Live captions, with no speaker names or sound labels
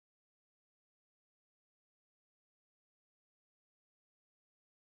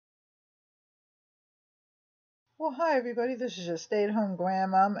Well, hi everybody. This is your stay-at-home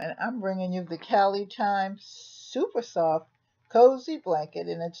grandmom, and I'm bringing you the Calitime Super Soft Cozy Blanket,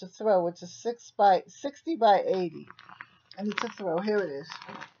 and it's a throw. It's a 60 by 80, and it's a throw. Here it is.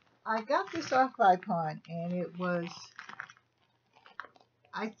 I got this off Vipon, and it was,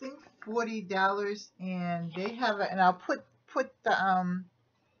 I think, $40, and they have it. And I'll put the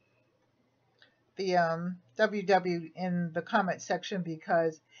WW in the comment section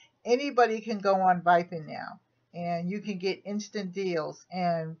because anybody can go on Vipon now, and you can get instant deals,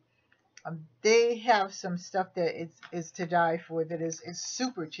 and they have some stuff that is to die for, that is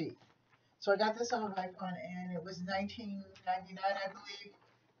super cheap. So I got this on Vipon, and it was $19.99, I believe.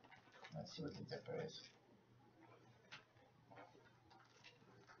 Let's see what the zipper is.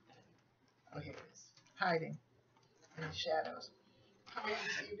 Oh, here it is, hiding in the shadows. How are you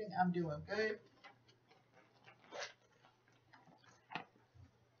this evening? I'm doing good.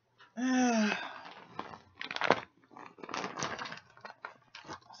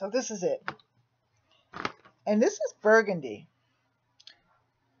 So this is it. And this is burgundy.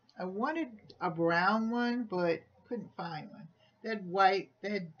 I wanted a brown one, but couldn't find one. They had white, they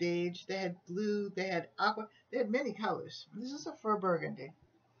had beige, they had blue, they had aqua, they had many colors. This is a fur burgundy.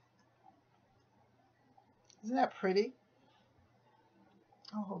 Isn't that pretty?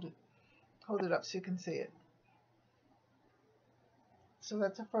 I'll hold it up so you can see it. So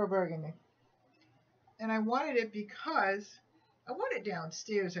that's a fur burgundy. And I wanted it because I want it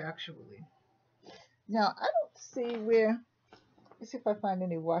downstairs, actually. Now, I don't see where, let's see if I find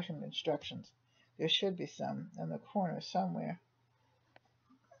any washing instructions. There should be some in the corner somewhere.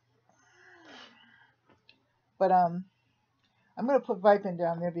 But I'm going to put Vipon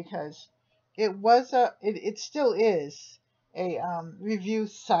down there because it still is a review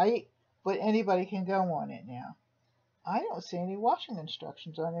site, but anybody can go on it now. I don't see any washing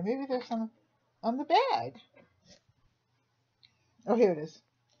instructions on there. Maybe there's some on the bag. Oh, here it is.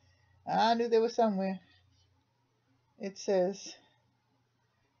 I knew there was somewhere. It says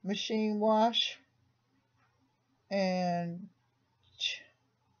machine wash and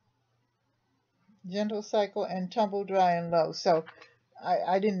gentle cycle and tumble dry and low. So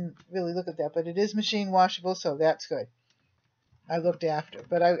I didn't really look at that, but it is machine washable, so that's good. I looked after,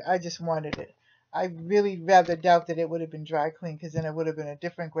 but I just wanted it. I really rather doubt that it would have been dry clean, because then it would have been a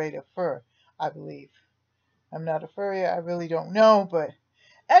different grade of fur, I believe. I'm not a furrier. I really don't know, but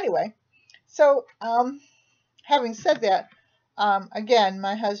anyway. So having said that, again,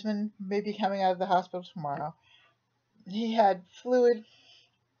 my husband may be coming out of the hospital tomorrow. He had fluid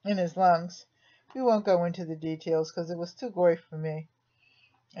in his lungs. We won't go into the details because it was too gory for me.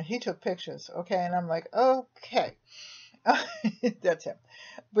 And he took pictures, okay? And I'm like, okay. That's him.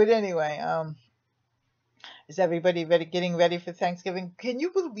 But anyway, is everybody getting ready for Thanksgiving? Can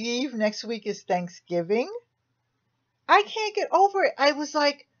you believe next week is Thanksgiving? I can't get over it. I was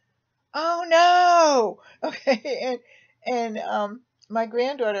like, oh no. Okay, and my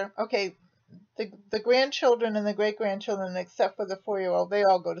granddaughter, okay, the grandchildren and the great-grandchildren, except for the 4-year-old, they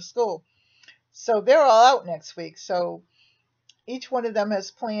all go to school. So they're all out next week. So each one of them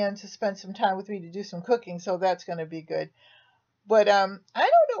has planned to spend some time with me to do some cooking, so that's going to be good. But I don't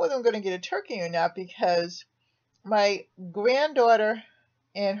know whether I'm going to get a turkey or not, because my granddaughter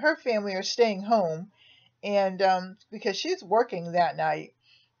and her family are staying home, and because she's working that night.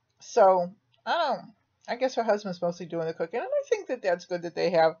 So I guess her husband's mostly doing the cooking, and I think that that's good that they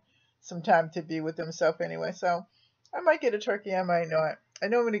have some time to be with themselves anyway. So I might get a turkey, I might not. I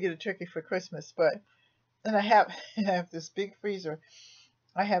know I'm going to get a turkey for Christmas, but then I have this big freezer.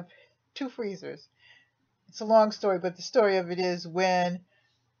 I have 2 freezers. It's a long story, but the story of it is when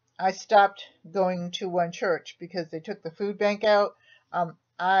I stopped going to one church because they took the food bank out.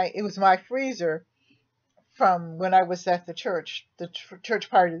 It was my freezer from when I was at the church church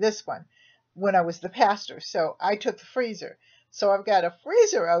part of this one, when I was the pastor. So I took the freezer. So I've got a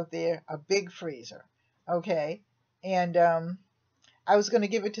freezer out there, a big freezer, okay? And I was going to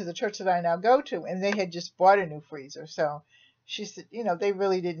give it to the church that I now go to, and they had just bought a new freezer. So she said, they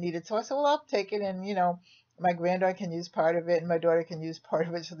really didn't need it. So I said, well, I'll take it, and, my granddaughter can use part of it, and my daughter can use part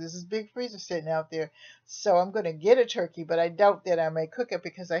of it. So there's this big freezer sitting out there. So I'm going to get a turkey, but I doubt that I may cook it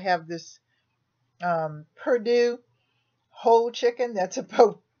because I have this Purdue whole chicken that's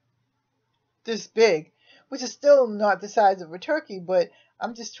about this big, which is still not the size of a turkey, but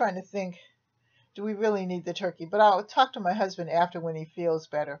I'm just trying to think, do we really need the turkey? But I'll talk to my husband after when he feels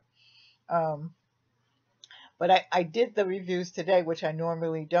better. But I did the reviews today, which I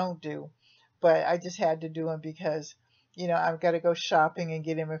normally don't do, but I just had to do them because, I've got to go shopping and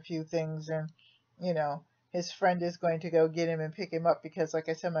get him a few things, and, his friend is going to go get him and pick him up because, like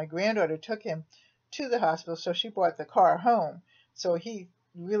I said, my granddaughter took him to the hospital, so she brought the car home. So he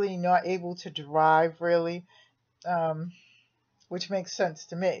really not able to drive really, which makes sense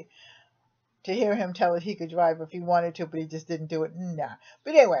to me. To hear him tell it he could drive if he wanted to, but he just didn't do it. Nah.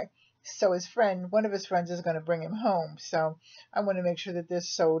 But anyway, so his friend, one of his friends is going to bring him home. So I want to make sure that there's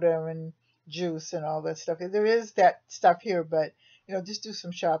soda and juice and all that stuff. There is that stuff here, but just do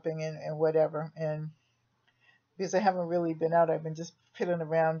some shopping and whatever. And because I haven't really been out, I've been just fiddling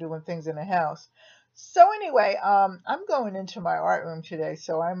around doing things in the house. So anyway, I'm going into my art room today,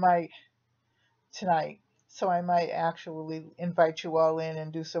 tonight. So I might actually invite you all in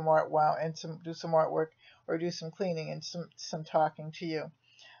and do some art do some artwork or do some cleaning and some talking to you.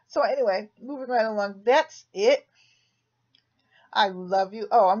 So anyway, moving right along, that's it. I love you.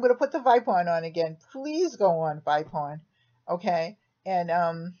 Oh, I'm going to put the Vipon on again. Please go on Vipon, okay? And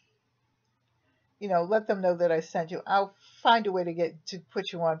let them know that I sent you. I'll find a way to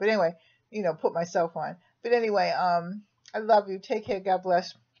put you on. But anyway, put myself on. But anyway, I love you. Take care. God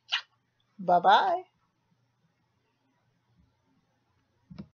bless. Bye-bye.